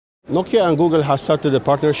Nokia and Google have started a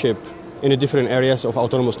partnership in the different areas of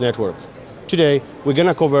autonomous network. Today, we're going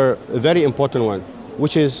to cover a very important one,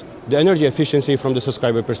 which is the energy efficiency from the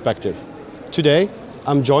subscriber perspective. Today,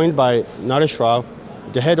 I'm joined by Naresh Rao,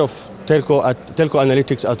 the head of telco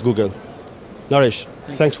analytics at Google. Naresh,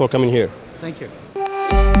 thanks for coming here. Thank you.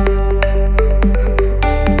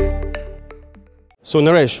 So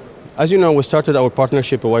Naresh, as you know, we started our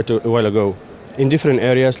partnership a while ago in different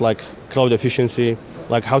areas like cloud efficiency,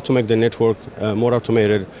 like how to make the network more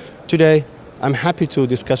automated. Today, I'm happy to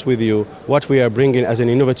discuss with you what we are bringing as an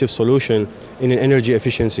innovative solution in energy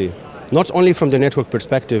efficiency, not only from the network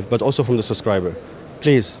perspective, but also from the subscriber.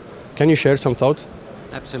 Please, can you share some thoughts?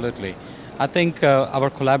 Absolutely. I think our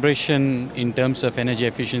collaboration in terms of energy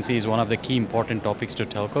efficiency is one of the key important topics to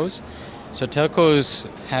telcos. So telcos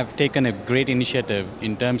have taken a great initiative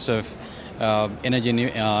in terms of energy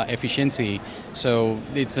efficiency. So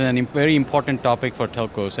it's a very important topic for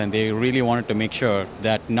telcos, and they really wanted to make sure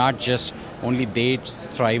that not just only they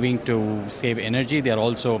striving to save energy, they are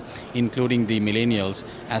also including the millennials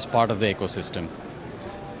as part of the ecosystem.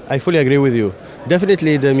 I fully agree with you.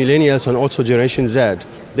 Definitely the millennials and also Generation Z,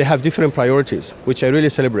 they have different priorities, which I really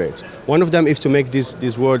celebrate. One of them is to make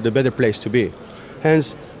this world a better place to be.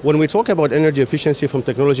 Hence, when we talk about energy efficiency from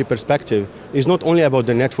technology perspective, it's not only about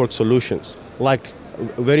the network solutions, like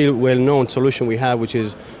a very well-known solution we have, which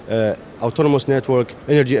is autonomous network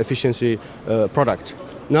energy efficiency product.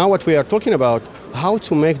 Now what we are talking about, how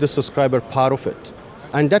to make the subscriber part of it.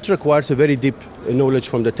 And that requires a very deep knowledge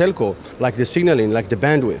from the telco, like the signaling, like the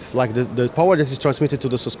bandwidth, like the power that is transmitted to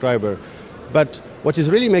the subscriber. But what is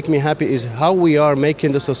really making me happy is how we are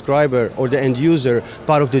making the subscriber or the end user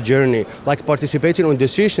part of the journey, like participating on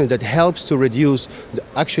decisions that helps to reduce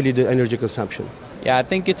actually the energy consumption. Yeah, I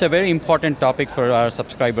think it's a very important topic for our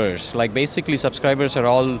subscribers. Like basically subscribers are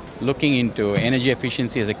all looking into energy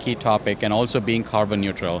efficiency as a key topic and also being carbon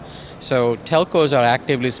neutral. So telcos are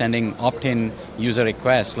actively sending opt-in user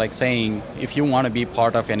requests, like saying if you want to be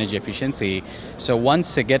part of energy efficiency. So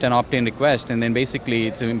once they get an opt-in request, and then basically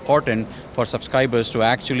it's important for subscribers to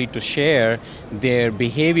actually share their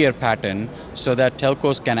behavior pattern so that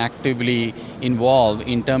telcos can actively involve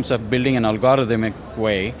in terms of building an algorithmic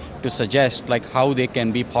way to suggest like how they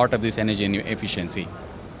can be part of this energy efficiency.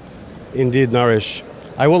 Indeed, Naresh.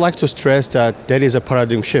 I would like to stress that there is a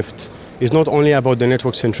paradigm shift. It's not only about the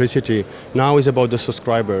network centricity, now it's about the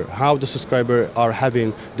subscriber, how the subscriber are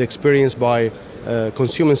having the experience by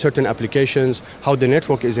consuming certain applications, how the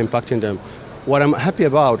network is impacting them. What I'm happy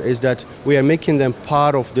about is that we are making them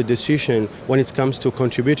part of the decision when it comes to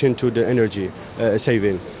contributing to the energy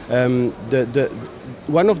saving.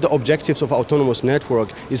 One of the objectives of autonomous network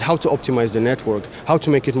is how to optimize the network, how to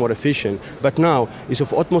make it more efficient. But now it's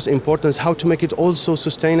of utmost importance how to make it also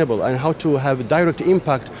sustainable and how to have a direct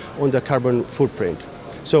impact on the carbon footprint.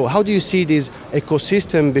 So how do you see this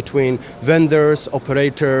ecosystem between vendors,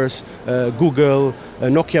 operators, Google,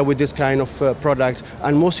 Nokia with this kind of product,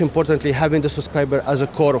 and most importantly having the subscriber as a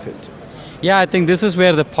core of it? Yeah, I think this is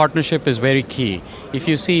where the partnership is very key. If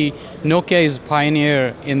you see, Nokia is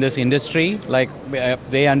pioneer in this industry. Like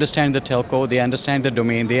they understand the telco, they understand the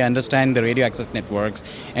domain, they understand the radio access networks,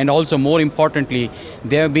 and also more importantly,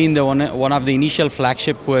 they have been the one of the initial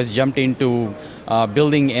flagship who has jumped into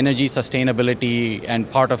building energy sustainability and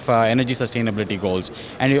part of energy sustainability goals.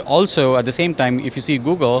 And also at the same time, if you see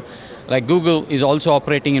Google, like Google is also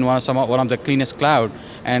operating in one of the cleanest cloud,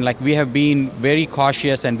 and like we have been very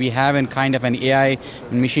cautious, and we have an kind of an AI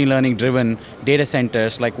machine learning driven data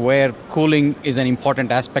centers, like where cooling is an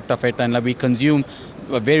important aspect of it, and like we consume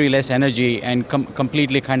very less energy and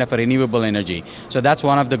completely kind of a renewable energy. So that's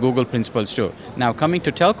one of the Google principles too. Now coming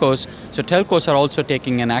to telcos, so telcos are also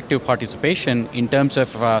taking an active participation in terms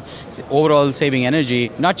of overall saving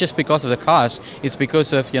energy, not just because of the cost, it's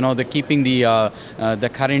because of the keeping the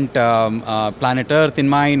current planet Earth in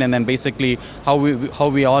mind, and then basically how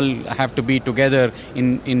we all have to be together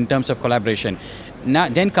in terms of collaboration. Now,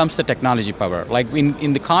 then comes the technology power. Like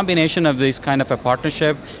in the combination of this kind of a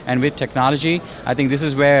partnership and with technology, I think this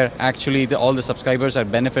is where actually all the subscribers are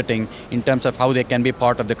benefiting in terms of how they can be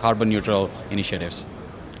part of the carbon neutral initiatives.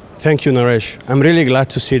 Thank you, Naresh. I'm really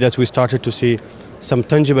glad to see that we started to see some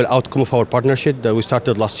tangible outcome of our partnership that we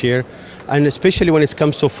started last year, and especially when it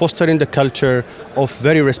comes to fostering the culture of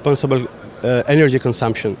very responsible energy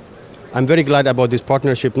consumption. I'm very glad about this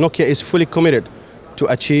partnership. Nokia is fully committed to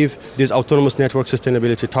achieve this autonomous network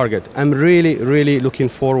sustainability target. I'm really looking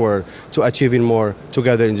forward to achieving more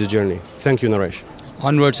together in this journey. Thank you, Naresh.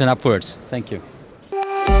 Onwards and upwards. Thank you.